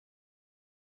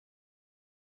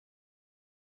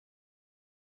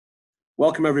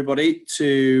Welcome everybody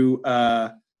to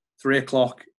 3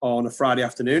 o'clock on a Friday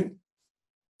afternoon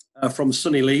from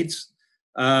sunny Leeds.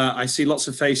 I see lots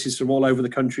of faces from all over the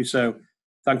country, so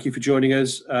thank you for joining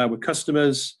us. We're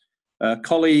customers,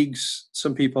 colleagues,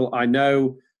 some people I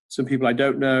know, some people I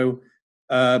don't know.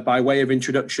 By way of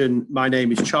introduction, my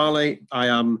name is Charlie. I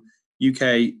am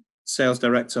UK Sales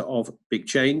Director of Big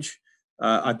Change.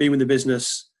 I've been with the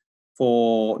business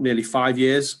for nearly 5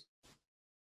 years,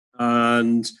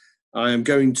 and I am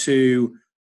going to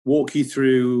walk you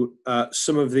through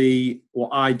some of the what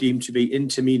I deem to be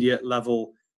intermediate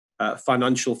level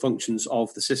financial functions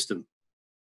of the system.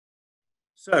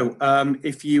 So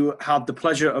if you had the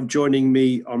pleasure of joining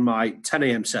me on my 10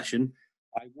 a.m. session,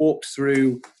 I walked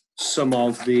through some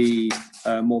of the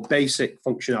more basic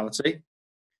functionality.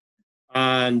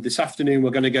 And this afternoon,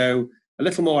 we're going to go a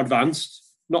little more advanced,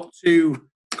 not too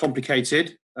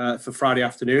complicated for Friday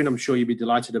afternoon, I'm sure you'll be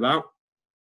delighted about.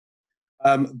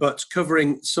 But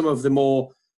covering some of the more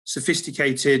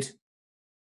sophisticated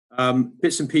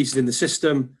bits and pieces in the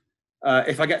system.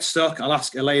 If I get stuck, I'll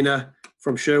ask Elena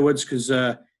from Sherwood's because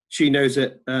she knows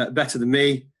it better than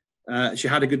me. She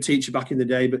had a good teacher back in the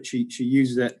day, but she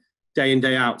uses it day in,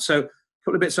 day out. So a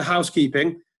couple of bits of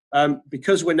housekeeping.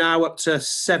 Because we're now up to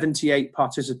 78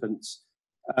 participants,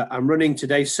 I'm running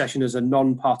today's session as a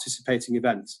non-participating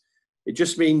event. It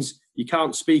just means you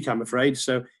can't speak, I'm afraid.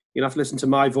 So you'll have to listen to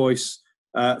my voice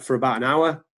for about an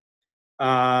hour.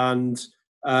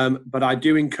 But I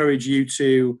do encourage you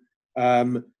to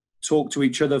talk to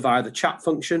each other via the chat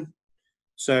function.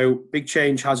 So Big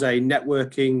Change has a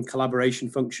networking collaboration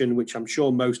function, which I'm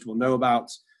sure most will know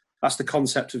about. That's the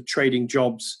concept of trading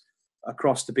jobs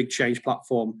across the Big Change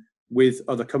platform with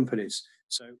other companies.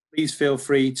 So please feel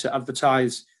free to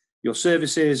advertise your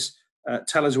services,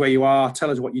 tell us where you are, tell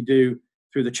us what you do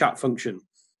through the chat function.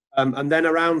 And then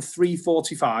around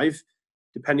 3:45,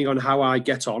 depending on how I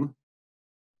get on,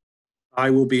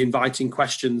 I will be inviting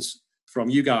questions from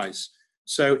you guys.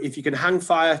 So if you can hang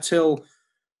fire till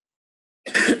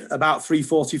about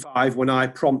 3:45 when I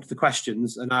prompt the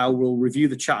questions, and I will review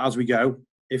the chat as we go.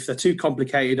 If they're too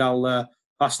complicated, I'll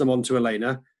pass them on to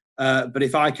Elena. But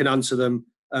if I can answer them,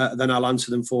 then I'll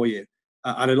answer them for you.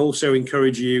 And I'd also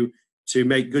encourage you to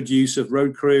make good use of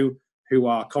Road Crew, who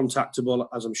are contactable,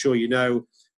 as I'm sure you know,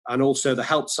 and also the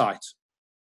help site.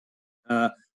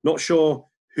 Not sure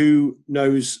who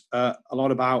knows a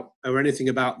lot about or anything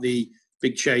about the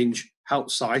Big Change help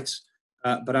site,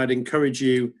 but I'd encourage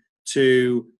you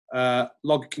to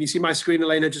log. Can you see my screen,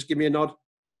 Elena? Just give me a nod.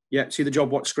 Yeah, see the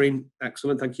job watch screen.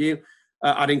 Excellent, thank you.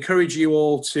 I'd encourage you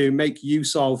all to make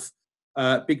use of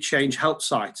Big Change help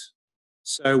site.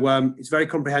 So it's very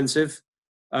comprehensive.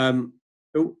 Oh,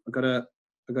 I've got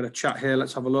a chat here.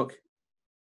 Let's have a look.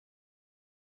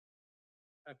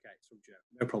 Okay, it's from Joe.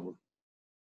 No problem.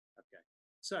 Okay,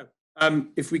 so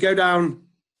if we go down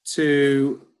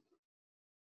to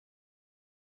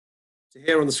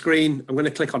here on the screen, I'm going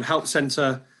to click on Help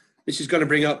Center. This is going to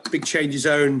bring up Big Change's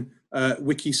own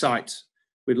wiki site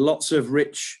with lots of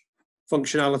rich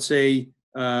functionality,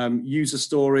 user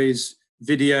stories,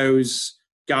 videos,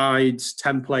 guides,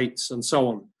 templates, and so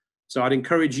on. So I'd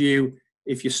encourage you,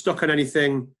 if you're stuck on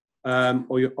anything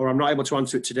or I'm not able to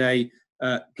answer it today,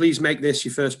 please make this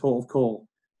your first port of call.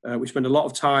 We spend a lot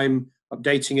of time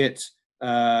updating it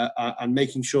and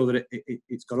making sure that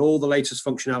it's got all the latest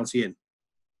functionality in.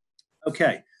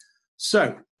 Okay,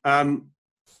 so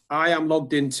I am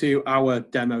logged into our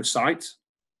demo site.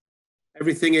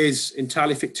 Everything is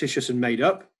entirely fictitious and made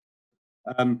up,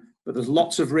 but there's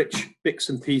lots of rich bits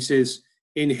and pieces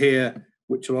in here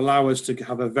which will allow us to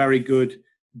have a very good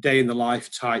day in the life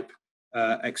type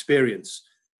experience.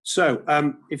 So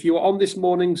if you were on this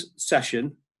morning's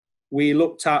session, we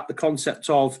looked at the concept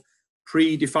of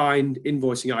predefined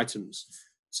invoicing items.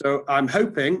 So I'm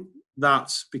hoping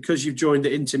that because you've joined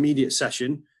the intermediate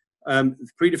session,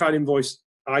 predefined invoice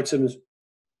items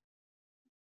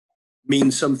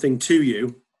mean something to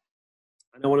you.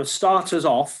 And I want to start us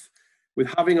off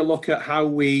with having a look at how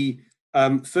we,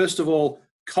 first of all,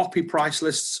 copy price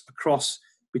lists across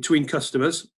between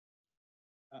customers,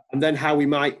 and then how we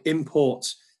might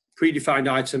import predefined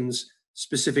items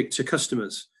specific to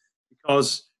customers.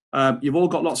 Because you've all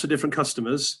got lots of different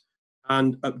customers,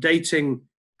 and updating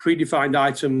predefined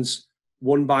items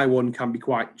one by one can be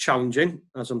quite challenging,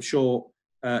 as I'm sure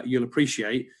you'll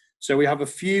appreciate. So we have a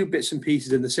few bits and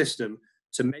pieces in the system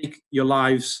to make your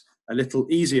lives a little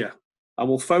easier. And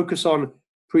we'll focus on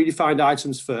predefined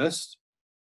items first,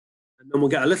 and then we'll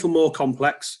get a little more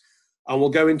complex, and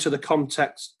we'll go into the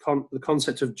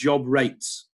concept of job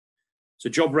rates. So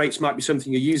job rates might be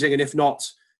something you're using, and if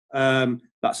not,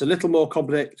 That's a little more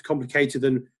complicated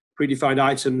than predefined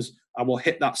items, and we'll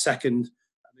hit that second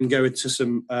and go into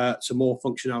some more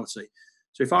functionality.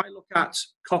 So if I look at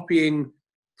copying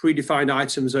predefined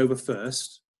items over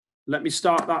first, let me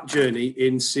start that journey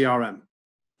in CRM.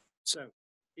 So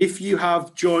if you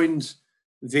have joined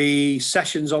the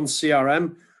sessions on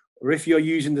CRM, or if you're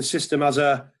using the system as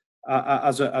a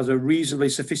reasonably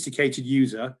sophisticated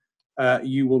user,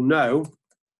 you will know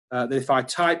that if I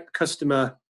type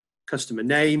customer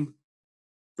name,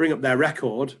 bring up their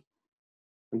record,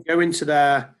 and go into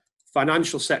their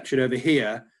financial section over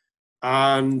here,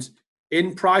 and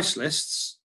in price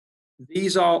lists,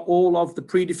 these are all of the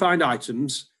predefined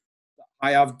items that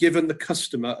I have given the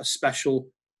customer a special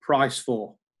price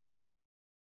for.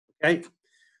 Okay,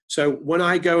 so when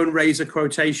I go and raise a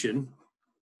quotation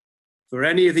for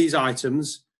any of these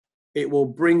items, it will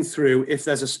bring through, if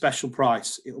there's a special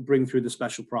price, it will bring through the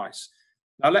special price.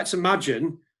 Now let's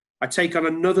imagine I take on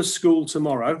another school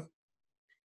tomorrow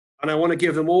and I want to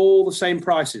give them all the same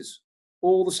prices,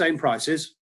 all the same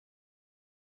prices.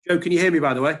 Joe, can you hear me,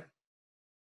 by the way?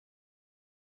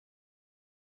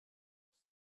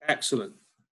 Excellent.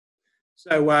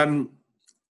 So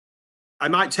I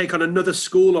might take on another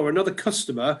school or another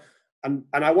customer, and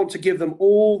I want to give them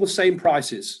all the same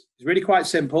prices. It's really quite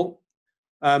simple.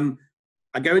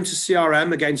 I go into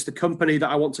CRM against the company that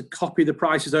I want to copy the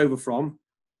prices over from.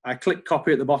 I click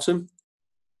copy at the bottom,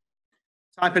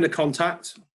 type in a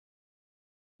contact.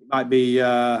 It might be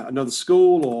another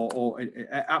school or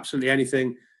absolutely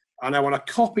anything. And I want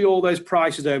to copy all those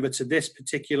prices over to this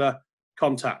particular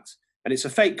contact. And it's a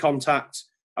fake contact.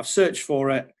 I've searched for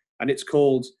it, and it's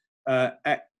called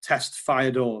Test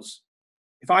Fire Doors.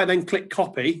 If I then click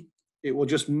copy, it will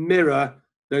just mirror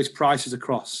those prices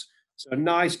across. So a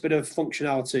nice bit of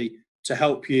functionality to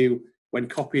help you when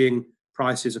copying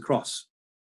prices across.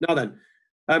 Now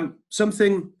then,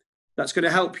 something that's going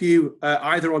to help you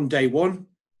either on day one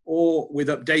or with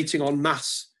updating on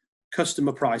mass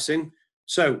customer pricing.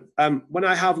 So when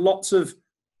I have lots of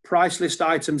price list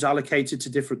items allocated to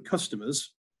different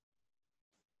customers,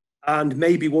 and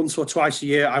maybe once or twice a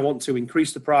year I want to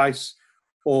increase the price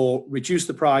or reduce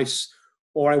the price,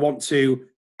 or I want to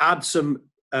add some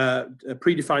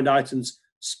predefined items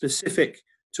specific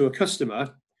to a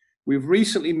customer, we've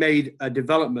recently made a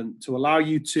development to allow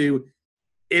you to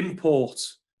import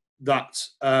that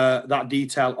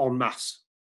detail en masse.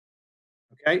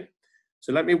 Okay,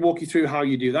 so let me walk you through how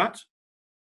you do that.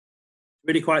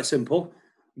 Really quite simple.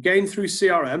 Again, through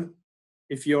CRM,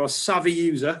 if you're a savvy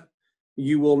user,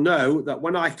 you will know that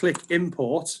when I click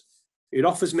import, it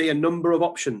offers me a number of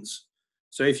options.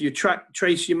 So if you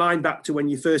trace your mind back to when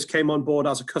you first came on board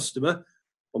as a customer,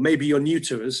 or maybe you're new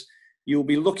to us, you'll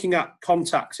be looking at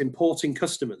contacts, importing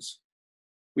customers.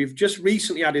 We've just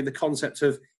recently added the concept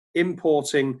of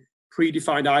importing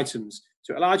predefined items.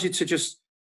 So it allows you to just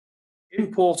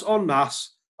import en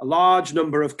masse a large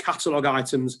number of catalog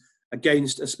items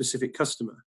against a specific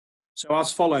customer. So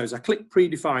as follows, I click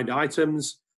predefined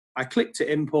items, I click to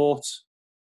import,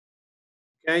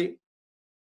 okay,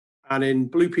 and in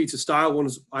Blue Peter style,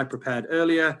 ones I prepared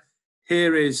earlier,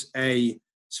 here is a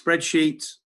spreadsheet,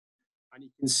 and you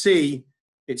can see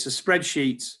it's a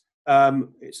spreadsheet.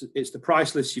 It's the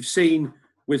price list you've seen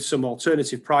with some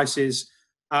alternative prices,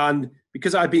 and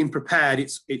because I've been prepared,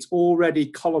 it's already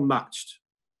column matched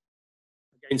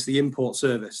against the import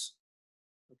service.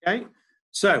 Okay,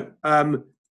 so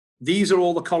these are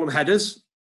all the column headers.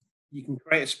 You can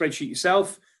create a spreadsheet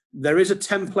yourself. There is a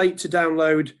template to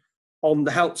download on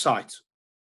the help site.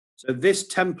 So this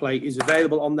template is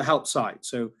available on the help site.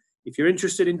 So if you're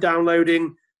interested in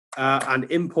downloading and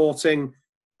importing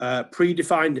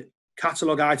predefined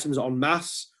catalog items en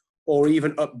masse, or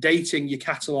even updating your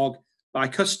catalog by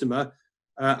customer,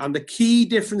 and the key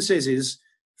difference is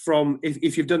from,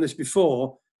 if you've done this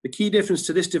before, the key difference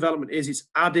to this development is it's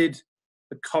added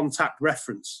the contact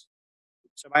reference.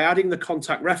 So by adding the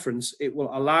contact reference, it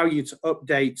will allow you to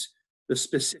update the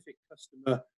specific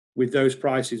customer with those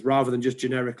prices rather than just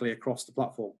generically across the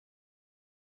platform.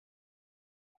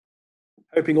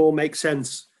 Hoping all makes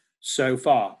sense so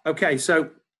far. Okay,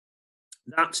 so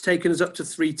that's taken us up to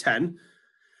 310.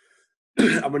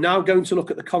 And we're now going to look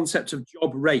at the concept of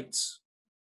job rates.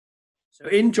 So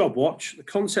in JobWatch, the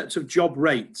concept of job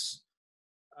rates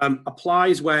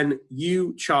applies when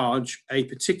you charge a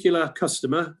particular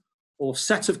customer or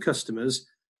set of customers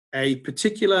a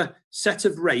particular set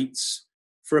of rates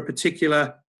for a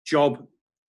particular job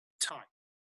type.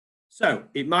 So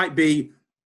it might be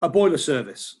a boiler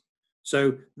service.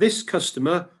 So this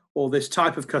customer or this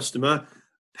type of customer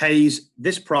pays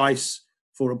this price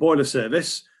for a boiler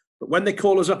service, But when they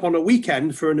call us up on a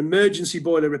weekend for an emergency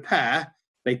boiler repair,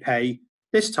 they pay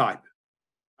this type.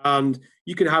 And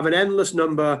you can have an endless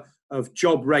number of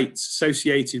job rates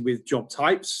associated with job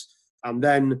types, and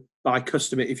then by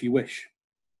customer if you wish.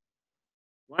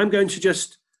 I'm going to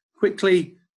just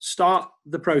quickly start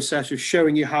the process of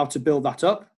showing you how to build that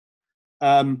up.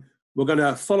 We're going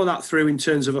to follow that through in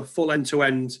terms of a full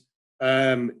end-to-end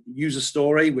user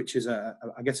story, which is, I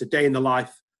guess, a day in the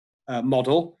life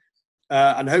model.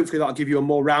 And hopefully that'll give you a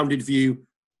more rounded view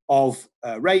of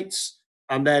rates.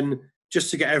 And then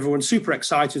just to get everyone super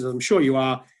excited, as I'm sure you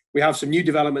are, we have some new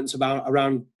developments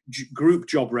around group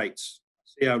job rates.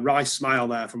 I see a wry smile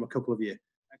there from a couple of you.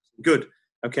 Good.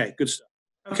 Okay, good stuff.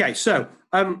 Okay, so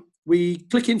we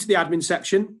click into the admin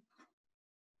section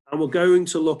and we're going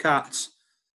to look at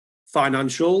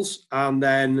financials and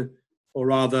then, or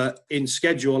rather in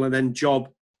schedule and then job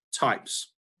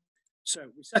types. So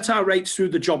we set our rates through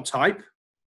the job type.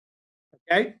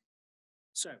 Okay,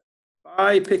 so if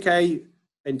I pick a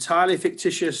entirely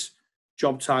fictitious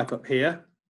job type up here,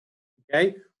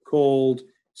 okay, called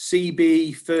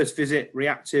CB first visit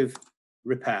reactive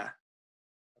repair.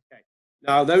 Okay,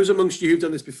 now those amongst you who've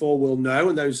done this before will know,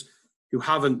 and those who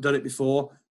haven't done it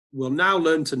before will now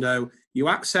learn to know. You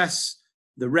access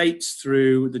the rates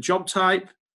through the job type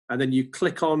and then you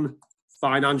click on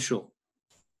financial.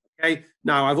 Okay,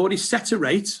 now I've already set a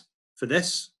rate for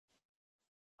this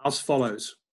as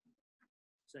follows.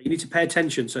 So you need to pay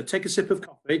attention. So take a sip of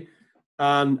coffee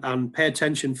and pay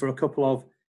attention for a couple of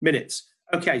minutes.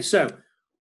 Okay, so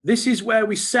this is where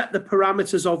we set the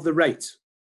parameters of the rate.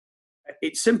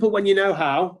 It's simple when you know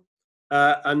how,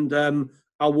 and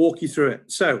I'll walk you through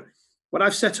it. So what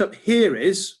I've set up here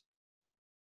is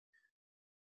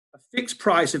a fixed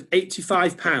price of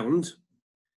 £85,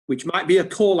 which might be a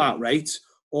call out rate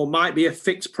or might be a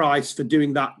fixed price for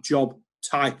doing that job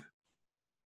type.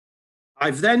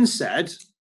 I've then said,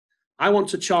 I want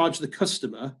to charge the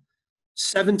customer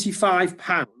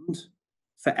 £75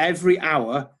 for every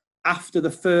hour after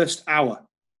the first hour.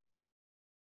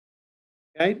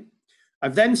 Okay.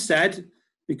 I've then said,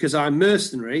 because I'm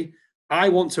mercenary, I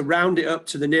want to round it up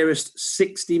to the nearest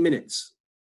 60 minutes.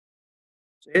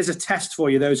 So here's a test for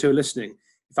you, those who are listening.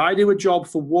 If I do a job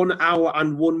for 1 hour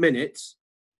and 1 minute,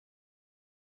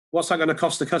 what's that going to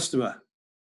cost the customer?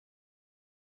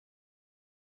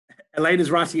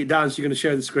 Elena's writing it down, so you're going to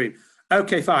share the screen.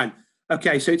 Okay, fine.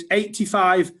 Okay, so it's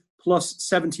 85 plus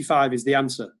 75 is the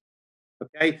answer.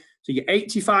 Okay, so your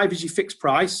 85 is your fixed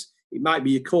price. It might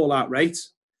be your call out rate.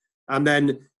 And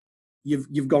then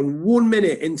you've gone 1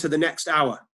 minute into the next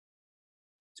hour.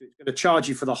 So it's going to charge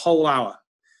you for the whole hour.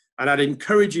 And I'd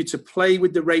encourage you to play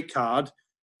with the rate card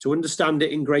to understand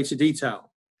it in greater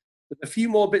detail. There's a few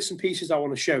more bits and pieces I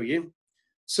want to show you.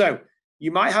 So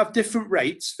you might have different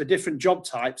rates for different job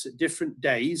types at different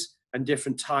days and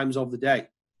different times of the day.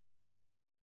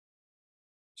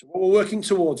 So what we're working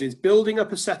towards is building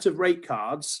up a set of rate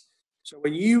cards. So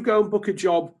when you go and book a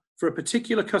job for a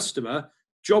particular customer,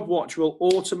 JobWatch will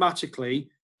automatically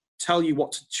tell you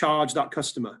what to charge that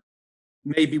customer,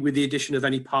 maybe with the addition of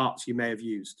any parts you may have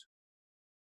used.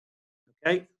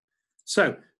 Okay,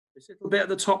 so this little bit at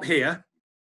the top here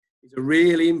is a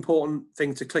really important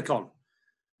thing to click on,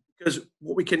 because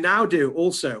what we can now do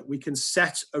also, we can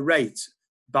set a rate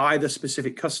by the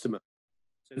specific customer.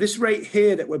 So this rate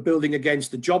here that we're building against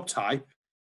the job type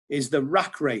is the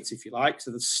rack rate, if you like,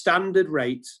 so the standard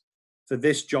rate for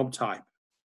this job type.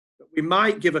 But we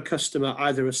might give a customer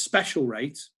either a special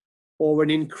rate or an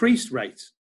increased rate.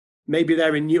 Maybe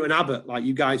they're in Newton Abbot, like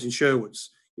you guys in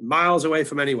Sherwoods, miles away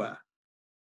from anywhere,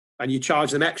 and you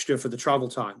charge them extra for the travel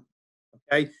time.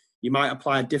 Okay, you might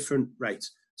apply a different rate.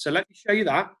 So let me show you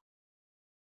that.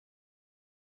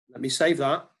 Let me save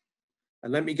that,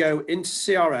 and let me go into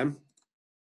CRM,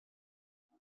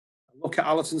 look at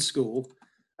Allerton School,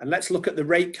 and let's look at the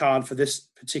rate card for this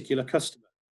particular customer.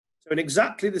 So in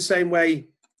exactly the same way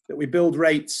that we build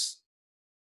rates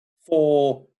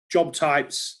for job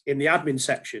types in the admin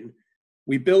section,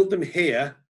 we build them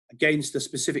here against the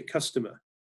specific customer.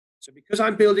 So because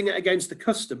I'm building it against the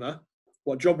customer,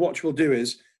 what JobWatch will do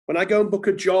is, when I go and book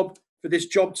a job for this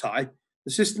job type,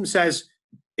 the system says,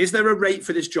 is there a rate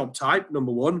for this job type,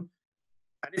 number one?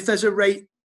 And if there's a rate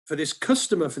for this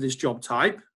customer for this job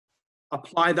type,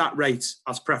 apply that rate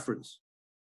as preference.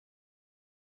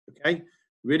 Okay,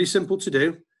 really simple to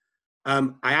do.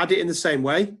 I add it in the same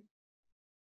way.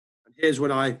 And here's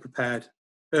what I prepared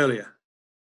earlier.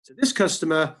 So this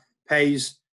customer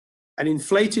pays an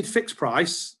inflated fixed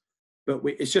price, but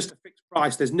it's just a fixed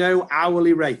price. There's no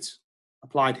hourly rate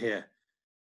applied here.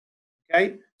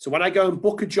 Okay, so when I go and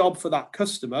book a job for that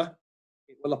customer,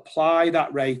 it will apply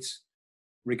that rate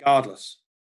regardless.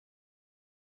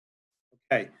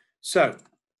 Okay, so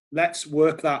let's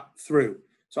work that through.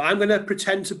 So I'm going to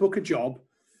pretend to book a job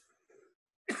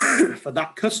for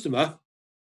that customer,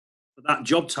 for that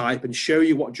job type, and show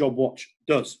you what JobWatch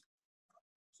does.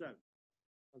 So,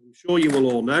 as I'm sure you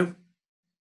will all know,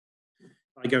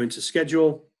 I go into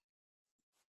schedule,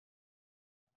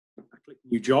 I click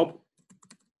new job,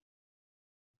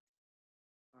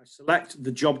 I select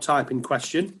the job type in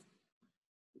question,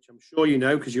 which I'm sure you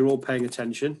know because you're all paying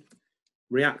attention,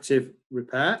 reactive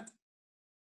repair,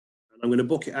 and I'm going to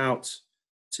book it out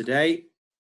today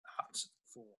at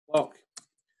 4 o'clock.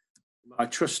 My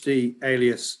trusty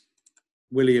alias,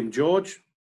 William George.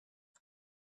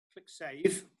 Click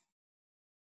save.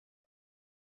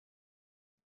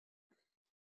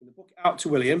 I'm going to book it out to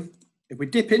William. If we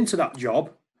dip into that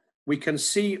job, we can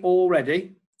see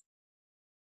already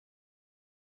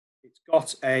it's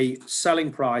got a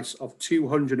selling price of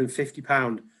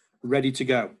 £250 ready to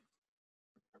go.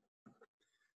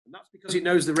 And that's because it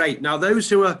knows the rate. Now, those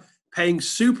who are paying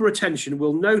super attention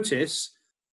will notice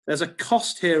there's a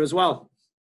cost here as well.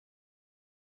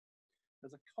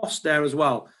 There's a cost there as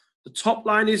well. The top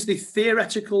line is the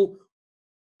theoretical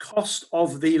cost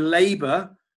of the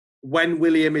labour when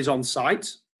William is on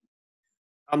site.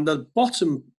 And the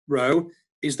bottom row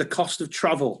is the cost of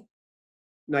travel.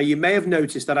 Now, you may have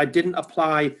noticed that I didn't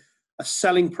apply a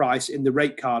selling price in the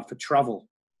rate card for travel.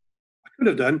 I could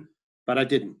have done, but I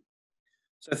didn't.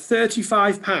 So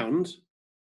 £35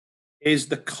 is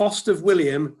the cost of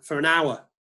William for an hour.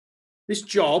 This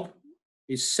job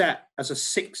is set as a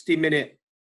 60-minute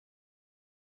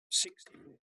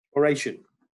duration.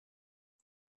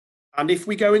 And if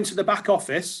we go into the back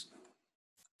office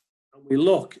and we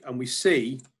look and we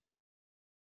see,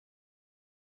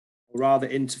 or rather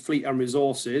into fleet and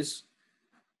resources,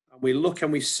 and we look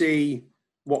and we see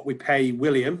what we pay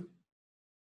William,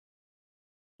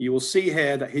 you will see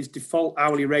here that his default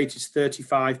hourly rate is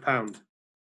 £35.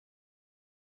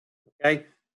 Okay,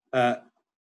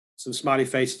 some smiley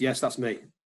faces. Yes, that's me.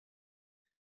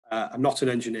 I'm not an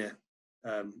engineer.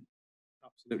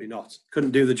 Absolutely not.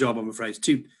 Couldn't do the job, I'm afraid.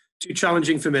 Too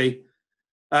challenging for me.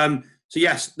 So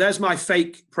yes, there's my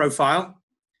fake profile.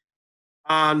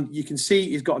 And you can see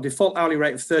he's got a default hourly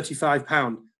rate of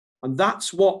 £35. And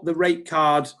that's what the rate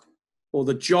card or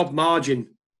the job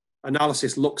margin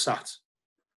analysis looks at.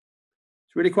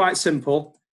 It's really quite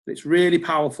simple, but it's really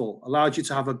powerful. Allows you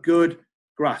to have a good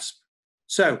grasp.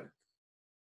 So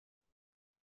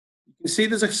you can see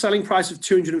there's a selling price of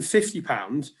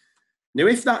 £250. Now,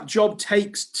 if that job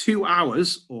takes 2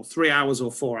 hours or 3 hours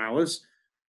or 4 hours,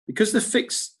 because the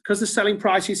selling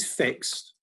price is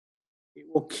fixed, it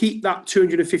will keep that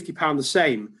 £250 the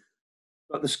same,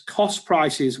 but the cost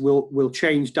prices will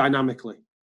change dynamically.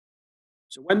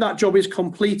 So when that job is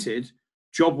completed,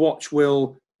 JobWatch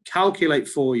will calculate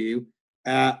for you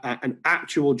an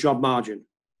actual job margin.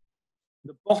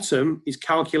 The bottom is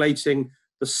calculating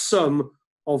the sum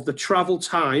of the travel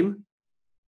time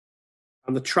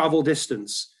and the travel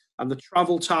distance. And the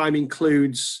travel time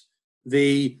includes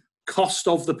the cost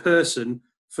of the person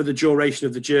for the duration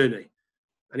of the journey.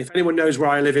 And if anyone knows where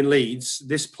I live in Leeds,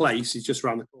 this place is just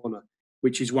around the corner,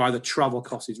 which is why the travel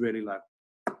cost is really low.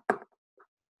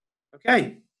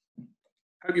 Okay,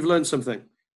 hope you've learned something.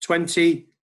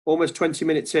 Almost 20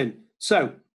 minutes in.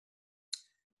 So,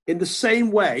 in the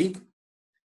same way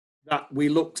that we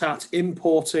looked at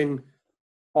importing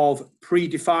of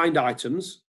predefined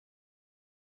items,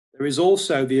 there is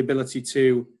also the ability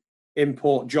to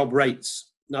import job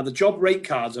rates. Now, the job rate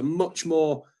cards are much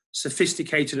more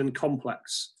sophisticated and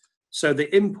complex. So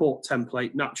the import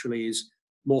template naturally is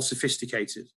more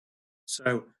sophisticated.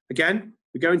 So again,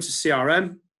 we go into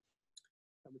CRM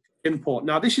and we import.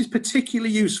 Now, this is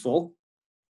particularly useful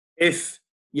if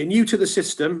you're new to the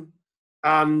system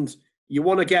and you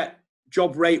want to get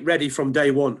job rate ready from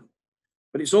day one.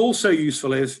 But it's also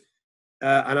useful if,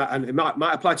 and it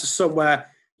might apply to somewhere,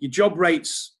 your job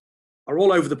rates are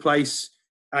all over the place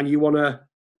and you want to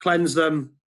cleanse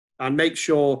them and make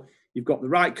sure you've got the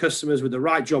right customers with the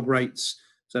right job rates.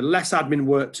 So less admin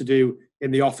work to do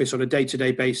in the office on a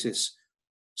day-to-day basis.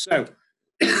 So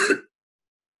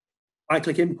I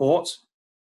click import.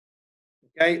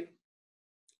 Okay.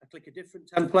 I click a different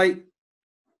template.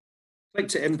 Click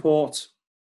to import.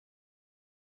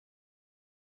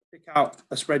 Pick out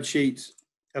a spreadsheet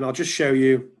and I'll just show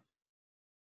you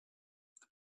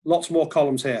lots more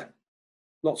columns here.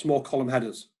 Lots more column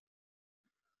headers.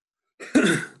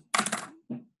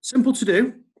 Simple to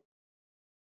do,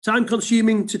 time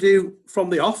consuming to do from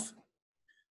the off,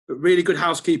 but really good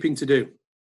housekeeping to do.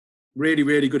 Really,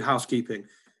 really good housekeeping.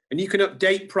 And you can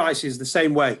update prices the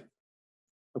same way,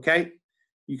 okay?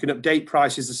 You can update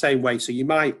prices the same way. So you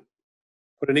might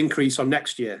put an increase on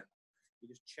next year. You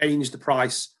just change the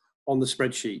price on the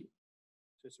spreadsheet.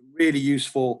 So it's really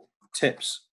useful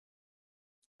tips.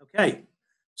 Okay,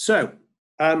 so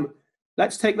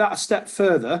let's take that a step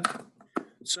further.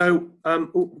 So I'm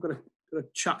going to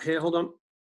chat here, hold on.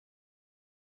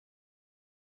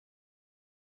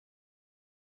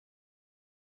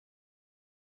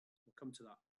 We'll come to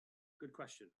that. Good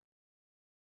question.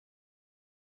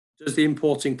 Does the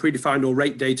importing predefined or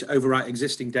rate data overwrite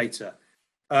existing data?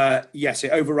 Yes,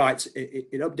 it overwrites,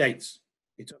 it updates.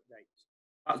 It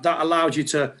updates. That allows you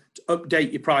to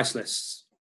update your price lists.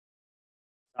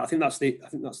 I think that's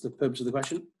the purpose of the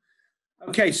question.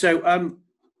 Okay, so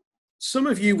some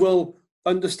of you will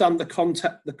understand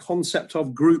the concept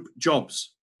of group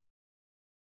jobs.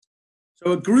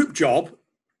 So a group job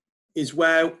is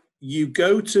where you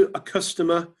go to a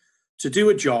customer to do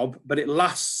a job, but it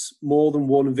lasts more than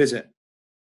one visit.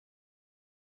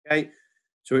 Okay,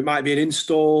 so it might be an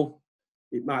install,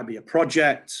 it might be a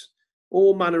project,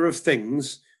 all manner of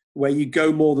things where you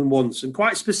go more than once. And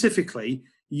quite specifically,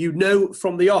 you know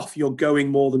from the off you're going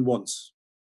more than once.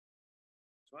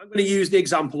 So I'm going to use the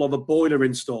example of a boiler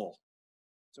install.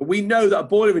 So we know that a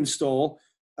boiler install,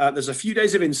 there's a few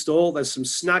days of install, there's some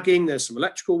snagging, there's some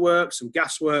electrical work, some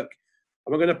gas work,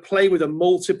 and we're going to play with a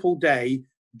multiple day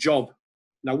job.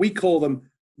 Now we call them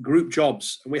group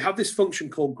jobs, and we have this function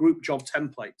called group job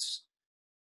templates.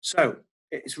 So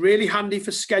it's really handy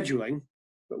for scheduling,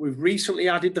 but we've recently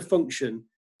added the function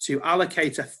to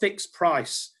allocate a fixed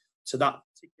price to that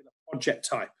particular project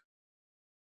type.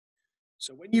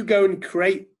 So when you go and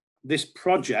create this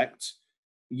project,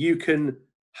 you can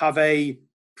have a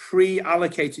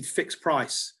pre-allocated fixed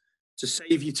price to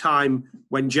save you time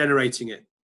when generating it.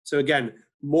 So again,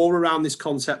 more around this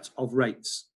concept of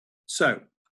rates. So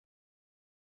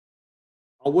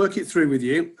I'll work it through with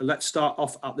you, and let's start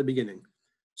off at the beginning.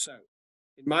 So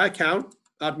in my account,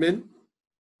 admin,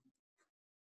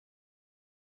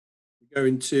 go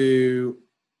into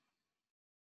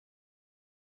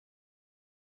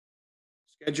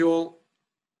schedule,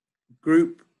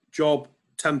 group job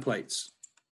templates,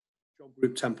 job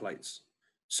group templates.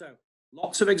 So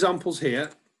lots of examples here.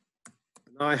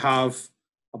 And I have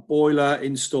a boiler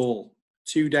install,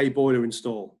 2-day boiler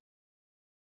install.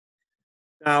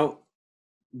 Now,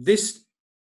 this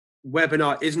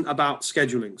webinar isn't about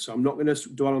scheduling, so I'm not going to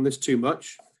dwell on this too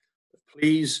much.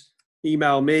 Please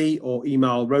email me or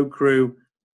email Road Crew,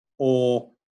 or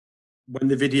when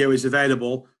the video is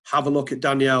available, have a look at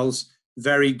Danielle's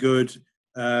very good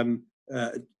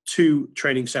 2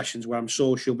 training sessions where I'm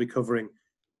sure she'll be covering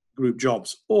group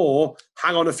jobs, or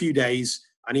hang on a few days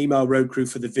and email Road Crew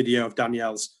for the video of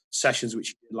Danielle's sessions, which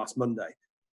she did last Monday.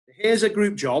 Here's a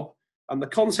group job, and the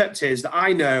concept is that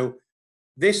I know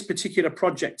this particular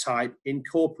project type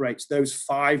incorporates those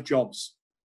 5 jobs.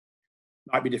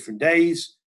 Might be different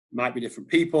days, might be different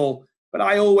people, but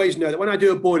I always know that when I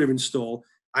do a boiler install,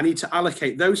 I need to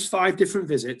allocate those 5 different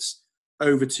visits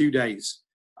over 2 days.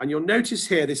 And you'll notice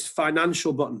here this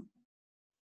financial button.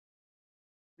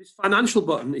 This financial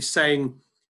button is saying,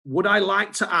 would I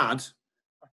like to add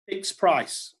a fixed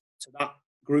price to that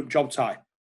group job type?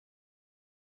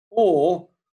 Or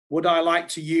would I like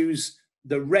to use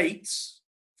the rates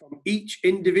from each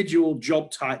individual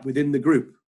job type within the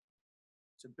group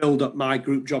to build up my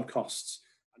group job costs?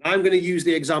 And I'm going to use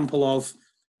the example of,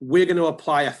 we're going to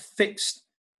apply a fixed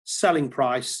selling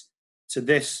price to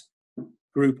this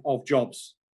group of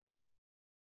jobs.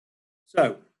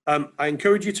 So I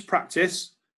encourage you to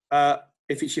practice.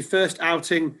 If it's your first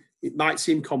outing, it might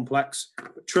seem complex,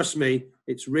 but trust me,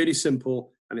 it's really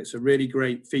simple and it's a really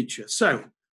great feature. So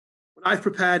what I've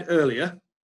prepared earlier,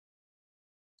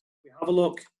 we have a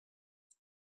look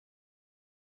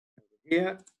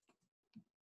here.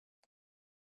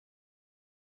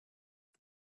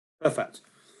 Perfect.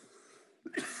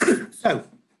 So if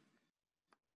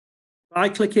I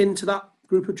click into that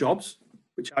group of jobs,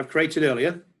 which I've created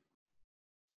earlier,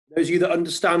 those of you that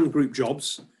understand group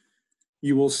jobs,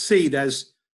 you will see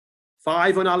there's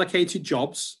 5 unallocated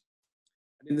jobs.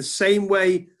 And in the same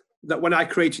way that when I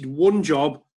created one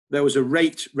job, there was a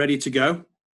rate ready to go.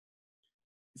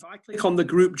 If I click on the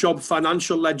group job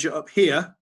financial ledger up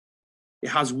here, it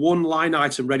has 1 line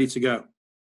item ready to go.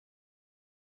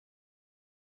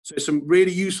 So it's some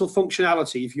really useful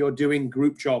functionality if you're doing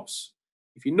group jobs.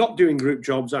 If you're not doing group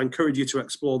jobs, I encourage you to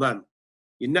explore them.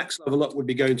 Your next level up would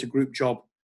be going to group job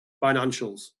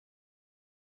financials.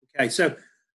 Okay, so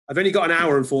I've only got an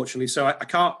hour, unfortunately, so I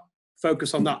can't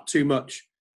focus on that too much.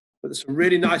 But there's some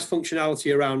really nice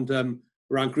functionality around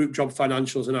around group job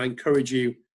financials, and I encourage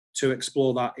you to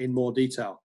explore that in more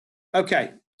detail.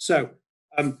 Okay, so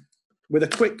with a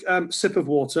quick sip of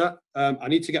water, I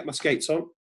need to get my skates on.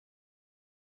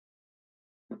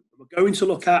 We're going to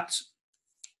look at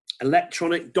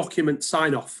electronic document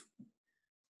sign-off.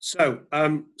 So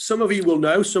some of you will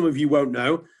know, some of you won't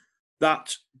know,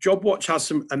 that JobWatch has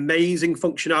some amazing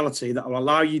functionality that will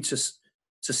allow you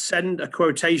to send a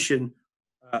quotation,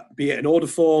 be it an order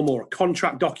form or a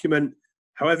contract document,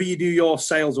 however you do your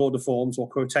sales order forms or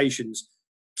quotations,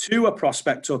 to a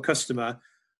prospect or customer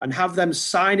and have them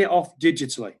sign it off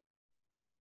digitally.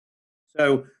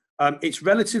 So it's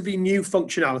relatively new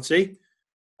functionality.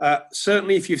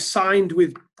 Certainly if you've signed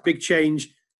with Big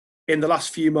Change in the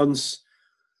last few months,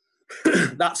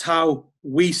 that's how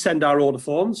we send our order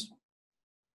forms.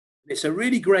 It's a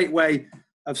really great way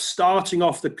of starting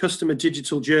off the customer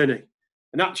digital journey.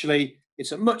 And actually,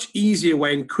 it's a much easier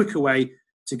way and quicker way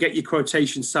to get your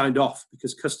quotation signed off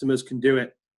because customers can do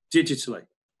it digitally.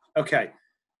 Okay,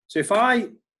 so if I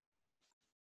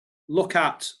look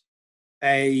at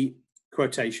a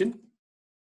quotation,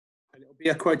 and it'll be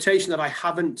a quotation that I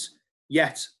haven't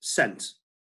yet sent.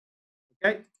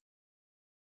 Okay.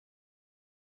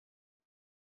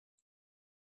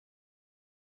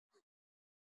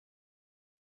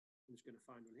 I'm just going to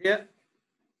find one here.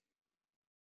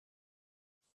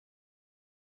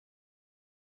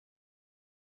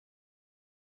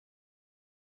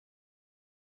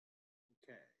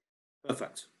 Okay,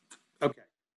 perfect. Okay,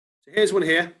 so here's one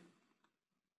here.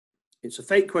 It's a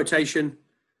fake quotation,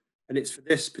 and it's for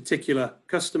this particular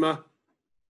customer.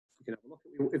 We can have a look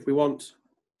at it if we want.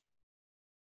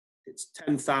 It's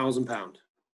 £10,000.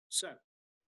 So,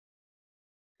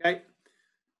 okay,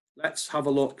 let's have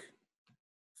a look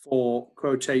for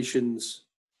quotations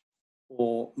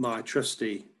for my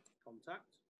trusty contact.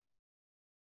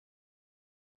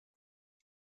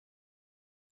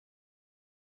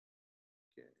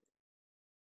 Okay.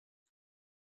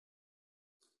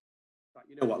 Right,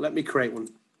 you know what? Let me create one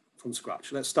from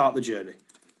scratch. Let's start the journey,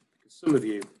 because some of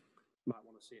you might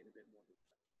want to see it in a bit more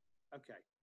detail. Okay,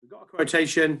 we've got a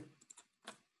quotation.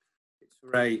 It's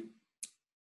for a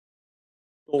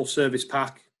full service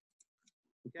pack.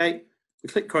 Okay, we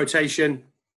click quotation,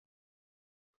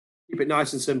 keep it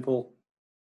nice and simple.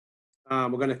 We're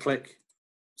going to click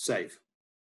save.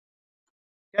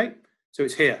 Okay, so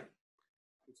it's here.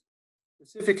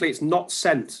 Specifically, it's not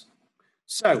sent.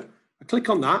 So I click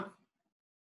on that,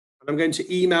 and I'm going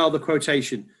to email the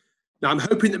quotation. Now, I'm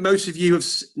hoping that most of you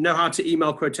know how to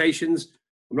email quotations.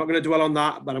 I'm not going to dwell on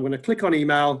that, but I'm going to click on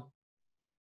email.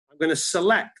 I'm going to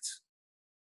select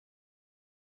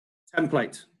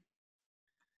template.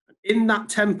 And in that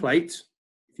template,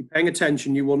 if you're paying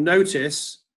attention, you will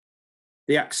notice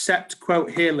the accept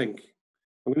quote here link.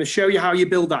 I'm going to show you how you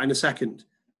build that in a second,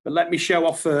 but let me show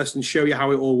off first and show you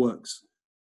how it all works.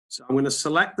 So I'm going to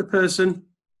select the person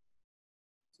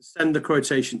to send the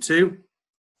quotation to.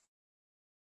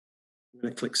 I'm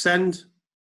going to click send.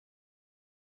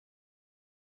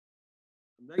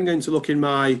 I'm then going to look in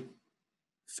my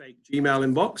fake Gmail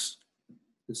inbox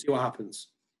and see what happens.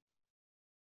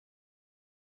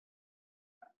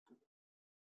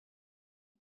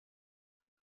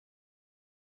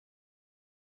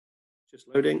 Just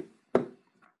loading.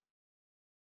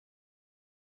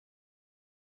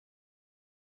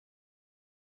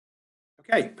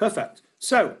 Okay, perfect.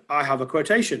 So I have a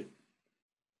quotation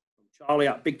from Charlie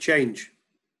at Big Change.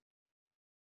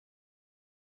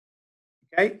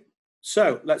 Okay,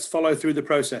 so let's follow through the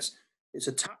process. It's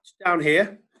attached down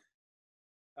here.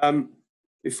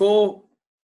 Before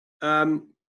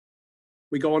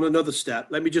we go on another step,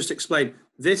 let me just explain.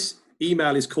 This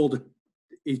email is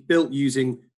built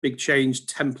using Big Change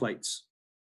templates.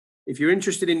 If you're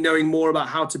interested in knowing more about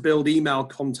how to build email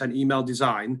content, email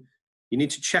design, you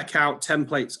need to check out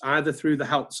templates either through the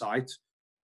help site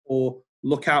or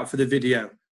look out for the video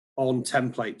on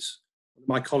templates.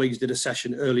 My colleagues did a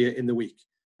session earlier in the week.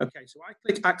 Okay, so I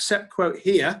click accept quote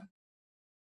here,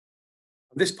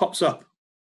 and this pops up.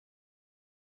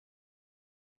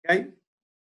 Okay,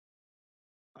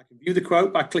 I can view the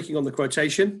quote by clicking on the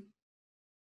quotation.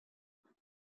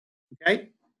 Okay,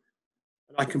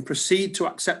 and I can proceed to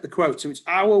accept the quote. So it's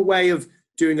our way of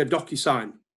doing a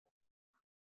DocuSign.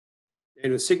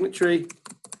 In a signatory,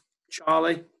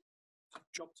 Charlie,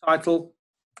 job title,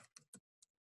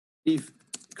 Chief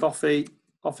Coffee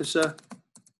Officer,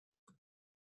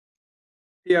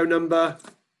 PO number.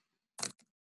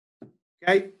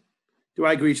 Okay, do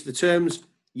I agree to the terms?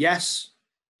 Yes.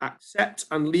 Accept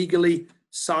and legally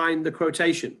sign the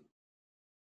quotation.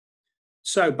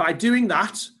 So by doing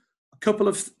that,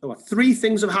 three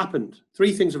things have happened.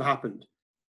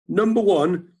 number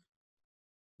one,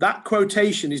 that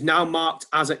quotation is now marked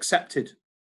as accepted.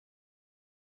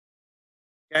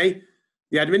 Okay,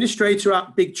 the administrator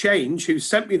at Big Change who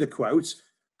sent me the quote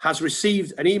has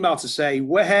received an email to say,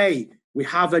 well, hey, we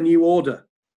have a new order.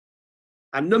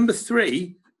 And number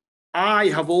three, I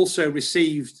have also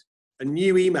received a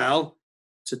new email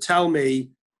to tell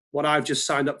me what I've just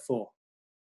signed up for.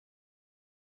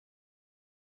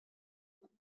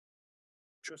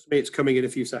 Trust me, it's coming in a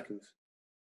few seconds.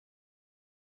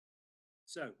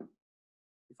 So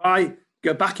if I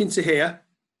go back into here,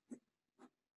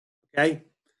 okay,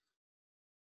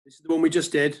 this is the one we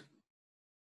just did.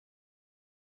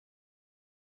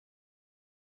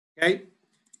 Okay,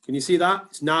 can you see that?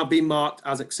 It's now been marked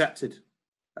as accepted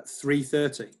at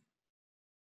 3:30. If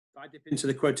I dip into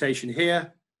the quotation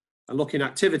here and look in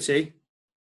activity,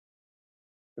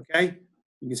 okay,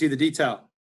 you can see the detail.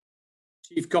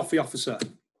 Chief Coffee Officer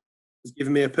has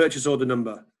given me a purchase order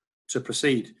number to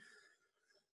proceed.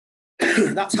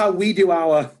 That's how we do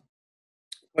our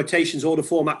quotations order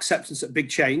form acceptance at Big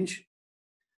Change.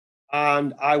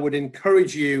 And I would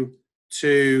encourage you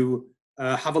to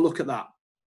have a look at that.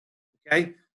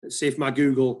 Okay, let's see if my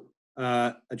Google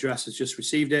address has just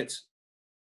received it.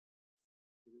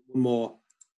 One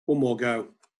more go,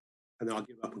 and then I'll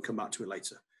give up and come back to it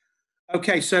later.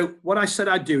 Okay, so what I said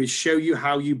I'd do is show you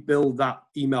how you build that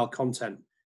email content.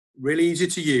 Really easy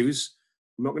to use.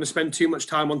 I'm not going to spend too much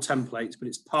time on templates, but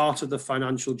it's part of the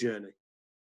financial journey.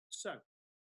 So,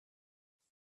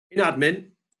 in admin,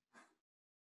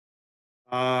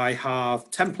 I have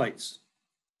templates.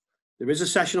 There is a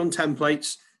session on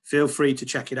templates. Feel free to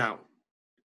check it out.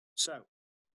 So,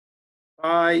 if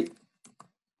I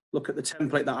look at the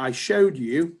template that I showed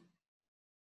you,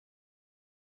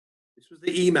 this was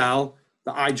the email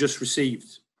that I just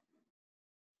received.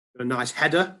 Got a nice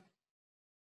header.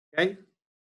 Okay.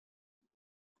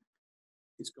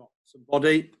 It's got some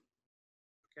body.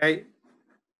 Okay.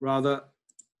 Rather,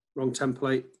 wrong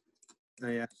template.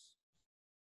 AS.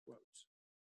 Quotes.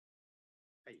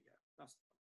 There you go. That's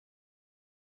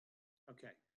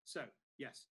okay. So,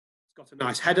 yes, it's got a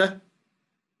nice header.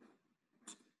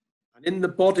 And in the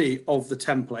body of the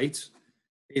template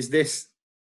is this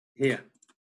here.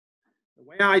 The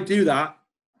way I do that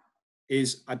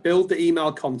is I build the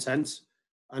email content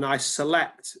and I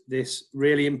select this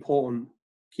really important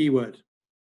keyword,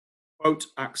 quote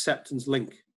acceptance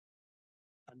link.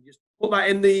 And just put that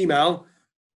in the email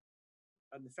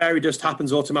and the fairy dust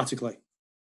happens automatically.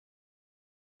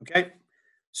 Okay,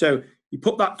 so you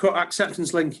put that quote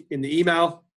acceptance link in the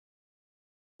email,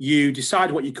 you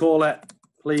decide what you call it.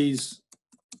 Please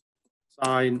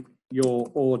sign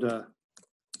your order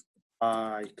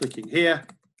by clicking here.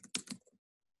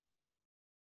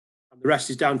 And the rest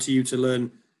is down to you to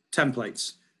learn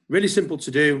templates. Really simple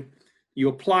to do. You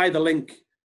apply the link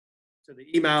to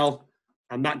the email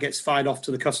and that gets fired off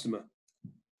to the customer.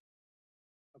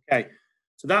 Okay,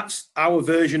 so that's our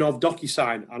version of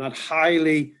DocuSign, and I'd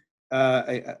highly,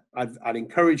 I'd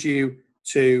encourage you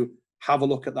to have a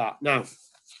look at that. Now,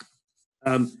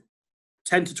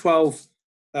 10 to 12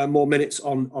 more minutes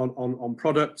on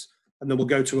product, and then we'll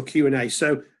go to a Q&A.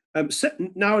 So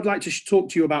now I'd like to talk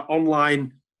to you about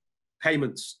online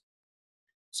payments.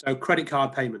 So credit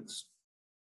card payments.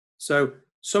 So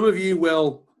some of you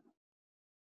will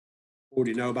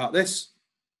already know about this.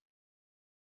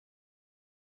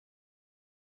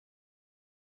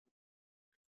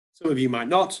 Some of you might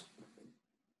not.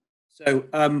 So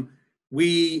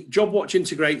JobWatch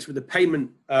integrates with a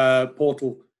payment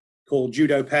portal called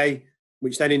Judo Pay,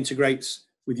 which then integrates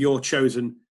with your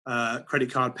chosen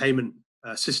credit card payment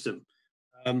system.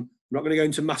 I'm not going to go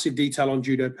into massive detail on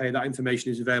Judo Pay. That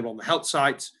information is available on the help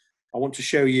site. I want to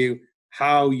show you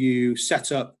how you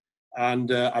set up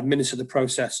and administer the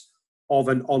process of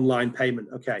an online payment.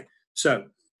 Okay, so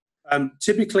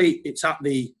typically it's at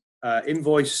the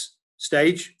invoice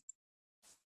stage.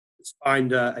 Let's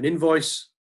find an invoice,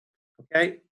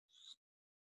 okay?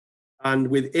 And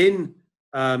within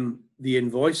the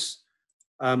invoice,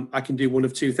 I can do one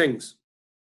of two things.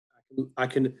 I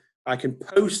can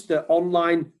post the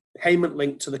online payment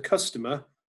link to the customer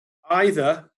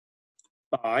either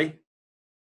by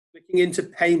clicking into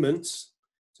payments.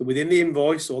 So within the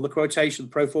invoice or the quotation,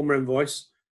 the pro forma invoice,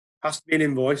 has to be an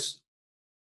invoice.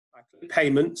 I click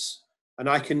payments and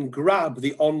I can grab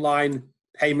the online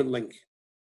payment link.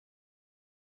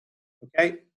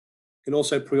 Okay, you can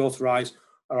also pre-authorize,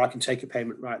 or I can take a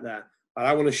payment right there. But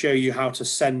I want to show you how to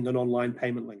send an online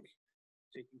payment link.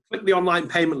 So you can click the online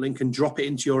payment link and drop it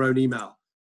into your own email.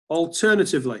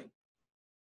 Alternatively,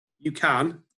 you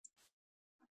can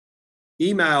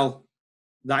email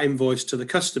that invoice to the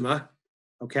customer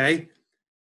okay,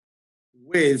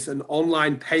 with an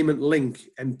online payment link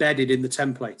embedded in the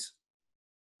template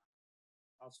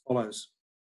as follows.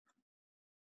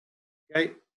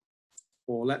 Okay,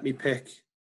 or let me pick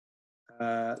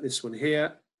this one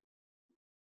here.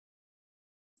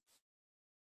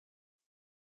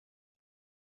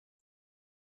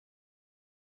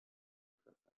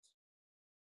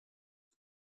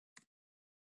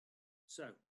 So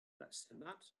let's send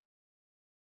that.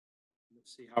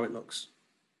 Let's see how it looks.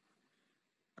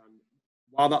 And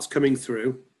while that's coming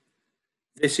through,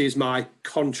 this is my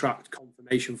contract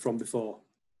confirmation from before.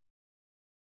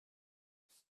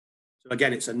 So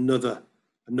again, it's another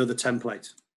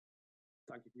template.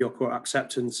 Thank you for your quote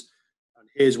acceptance. And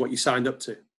here's what you signed up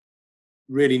to.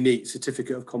 Really neat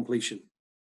certificate of completion.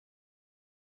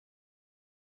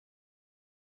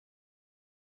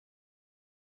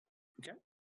 Okay.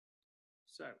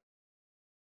 So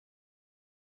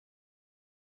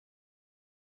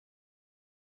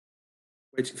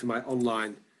waiting for my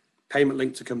online payment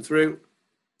link to come through.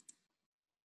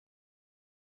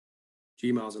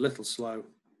 Gmail's a little slow.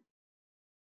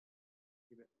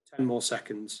 Give it 10 more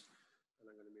seconds, and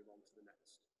I'm going to move on to the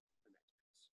next.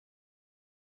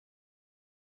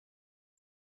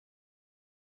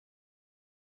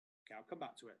 Okay, I'll come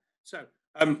back to it. So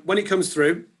when it comes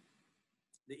through,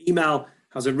 the email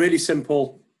has a really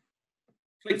simple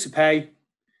click to pay,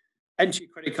 enter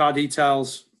your credit card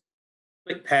details,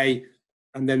 click pay,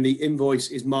 and then the invoice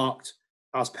is marked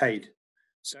as paid.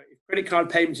 So if credit card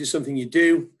payments is something you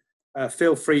do,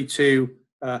 feel free to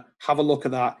have a look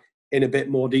at that in a bit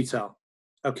more detail.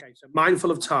 Okay, so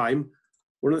mindful of time,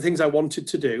 one of the things I wanted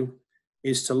to do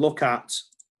is to look at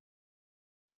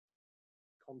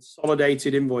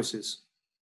consolidated invoices.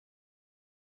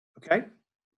 Okay,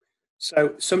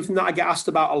 so something that I get asked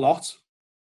about a lot.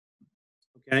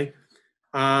 Okay,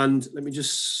 and let me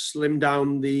just slim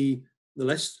down the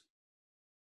list.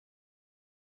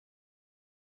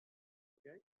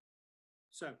 Okay,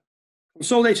 so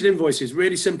consolidated invoices,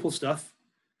 really simple stuff.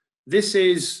 This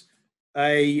is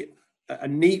a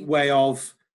neat way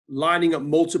of lining up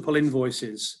multiple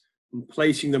invoices and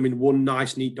placing them in one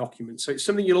nice, neat document. So it's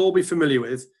something you'll all be familiar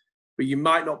with, but you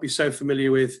might not be so familiar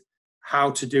with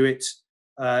how to do it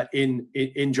in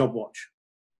JobWatch.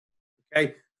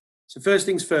 Okay, so first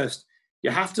things first,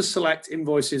 you have to select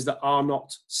invoices that are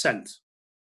not sent.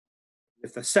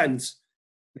 If they're sent,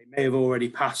 they may have already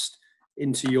passed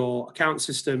into your account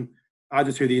system,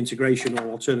 either through the integration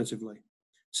or alternatively.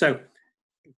 So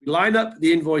if we line up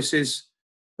the invoices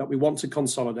that we want to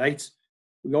consolidate,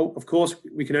 of course,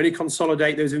 we can only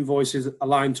consolidate those invoices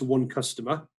aligned to one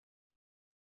customer.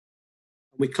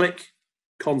 We click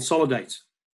Consolidate.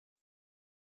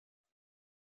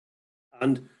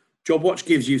 And JobWatch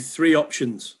gives you three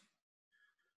options,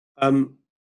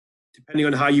 depending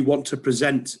on how you want to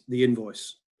present the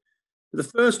invoice. The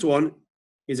first one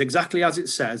is exactly as it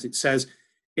says. It says,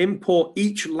 import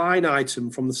each line item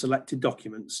from the selected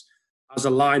documents as a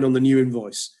line on the new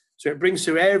invoice. So it brings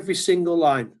through every single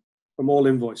line from all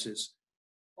invoices.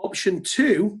 Option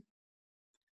 2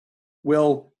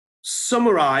 will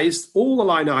summarize all the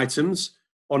line items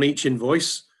on each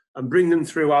invoice and bring them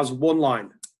through as one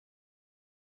line.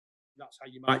 That's how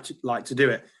you might like to do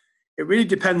it. It really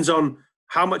depends on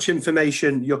how much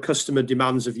information your customer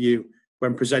demands of you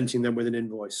when presenting them with an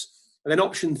invoice. And then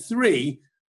option 3,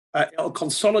 it'll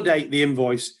consolidate the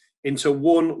invoice into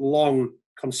one long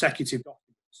consecutive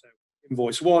document. So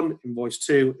invoice 1, invoice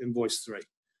 2, invoice 3.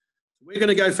 We're going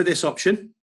to go for this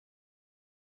option.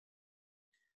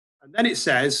 And then it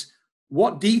says,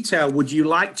 what detail would you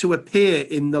like to appear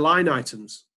in the line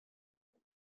items?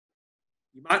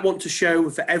 You might want to show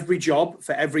for every job,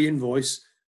 for every invoice,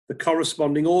 the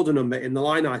corresponding order number in the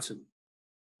line item.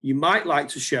 You might like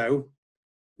to show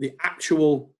the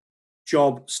actual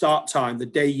job start time, the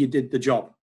day you did the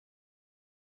job.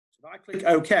 So if I click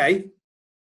OK,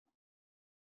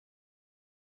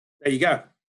 there you go.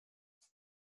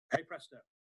 Hey presto.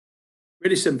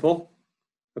 Really simple,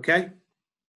 okay?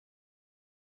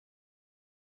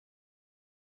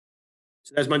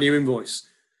 So there's my new invoice.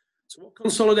 So what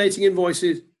Consolidating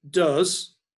Invoices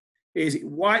does is it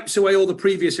wipes away all the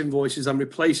previous invoices and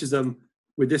replaces them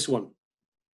with this one.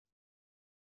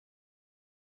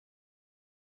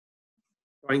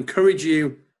 I encourage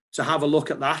you to have a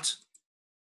look at that.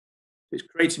 It's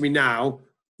created me now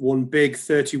one big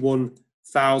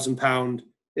 £31,000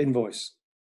 invoice.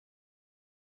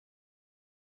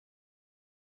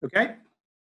 Okay?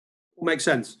 All makes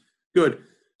sense. Good.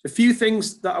 A few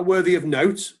things that are worthy of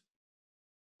note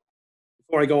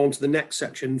before I go on to the next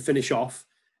section and finish off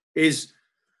is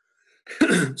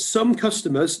some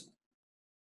customers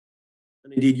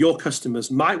and indeed your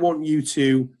customers, might want you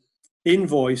to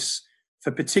invoice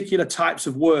for particular types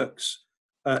of works,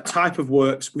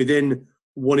 within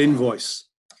one invoice.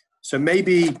 So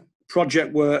maybe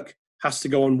project work has to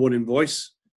go on one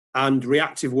invoice and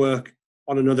reactive work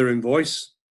on another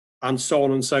invoice, and so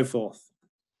on and so forth.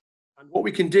 And what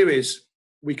we can do is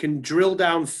we can drill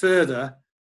down further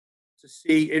to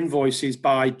see invoices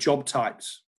by job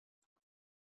types.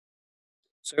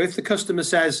 So if the customer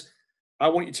says, I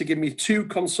want you to give me 2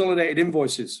 consolidated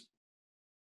invoices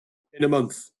in a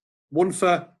month, one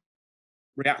for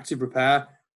reactive repair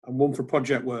and one for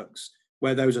project works,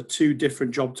 where those are 2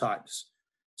 different job types.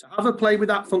 So have a play with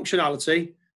that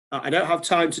functionality. I don't have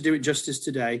time to do it justice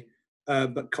today,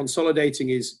 but consolidating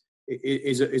is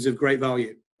of great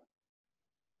value.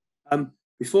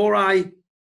 Before I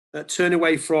turn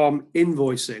away from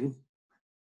invoicing,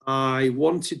 I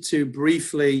wanted to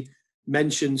briefly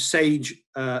mention Sage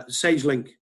Link.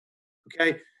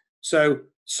 Okay, so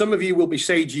some of you will be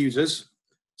Sage users,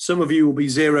 some of you will be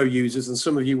Xero users, and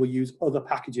some of you will use other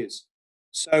packages.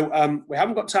 So we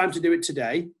haven't got time to do it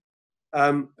today,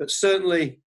 but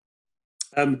certainly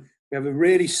we have a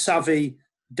really savvy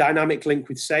dynamic link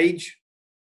with Sage,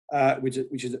 which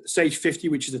is Sage 50,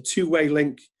 which is a 2-way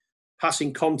link,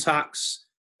 passing contacts,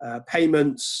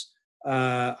 payments,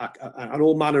 and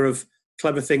all manner of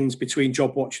clever things between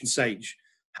JobWatch and Sage.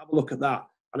 Have a look at that.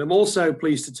 And I'm also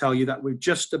pleased to tell you that we're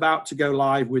just about to go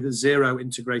live with a Xero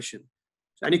integration.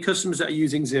 So any customers that are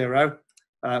using Xero,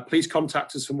 please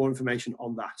contact us for more information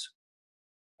on that.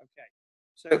 Okay.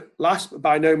 So last but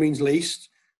by no means least,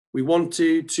 we want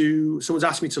someone's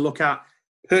asked me to look at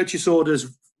purchase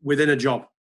orders within a job.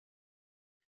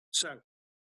 So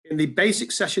in the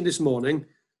basic session this morning,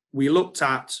 we looked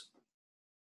at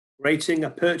creating a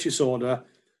purchase order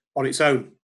on its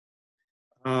own.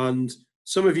 And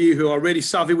some of you who are really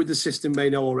savvy with the system may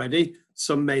know already,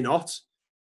 some may not,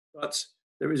 but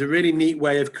there is a really neat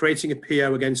way of creating a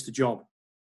PO against a job.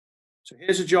 So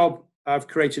here's a job I've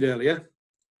created earlier.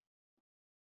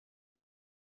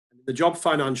 In the job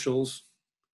financials,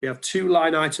 we have 2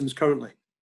 line items currently.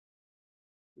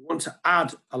 We want to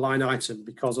add a line item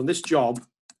because on this job,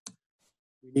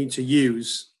 we need to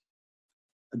use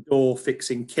a door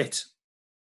fixing kit.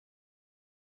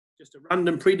 Just a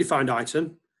random predefined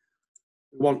item.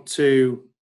 We want to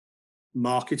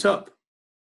mark it up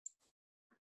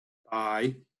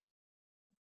by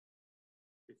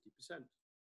 50%.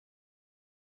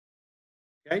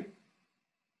 Okay,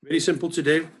 really simple to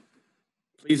do.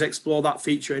 Please explore that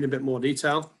feature in a bit more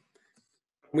detail.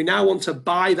 We now want to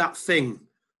buy that thing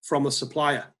from a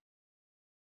supplier.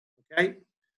 Okay,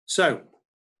 so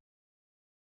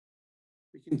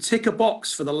we can tick a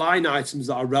box for the line items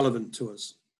that are relevant to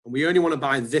us, and we only want to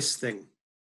buy this thing.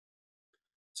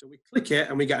 So we click it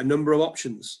and we get a number of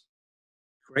options.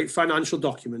 Create financial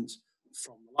document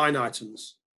from the line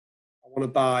items. I want to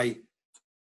buy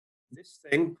this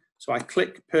thing, so I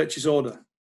click purchase order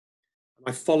and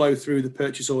I follow through the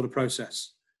purchase order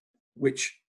process,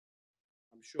 which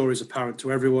I'm sure is apparent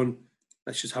to everyone.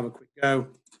 Let's just have a quick go.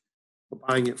 We're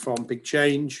buying it from Big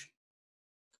Change.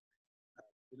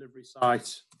 Delivery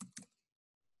site.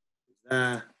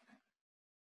 There.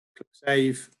 Click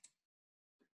save.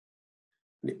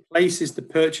 And it places the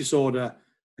purchase order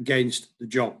against the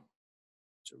job.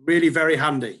 So really very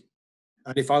handy.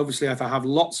 And if I have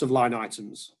lots of line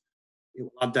items, it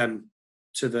will add them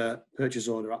to the purchase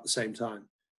order at the same time.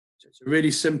 So it's a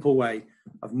really simple way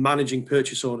of managing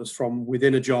purchase orders from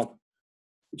within a job,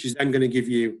 which is then going to give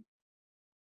you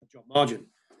a job margin.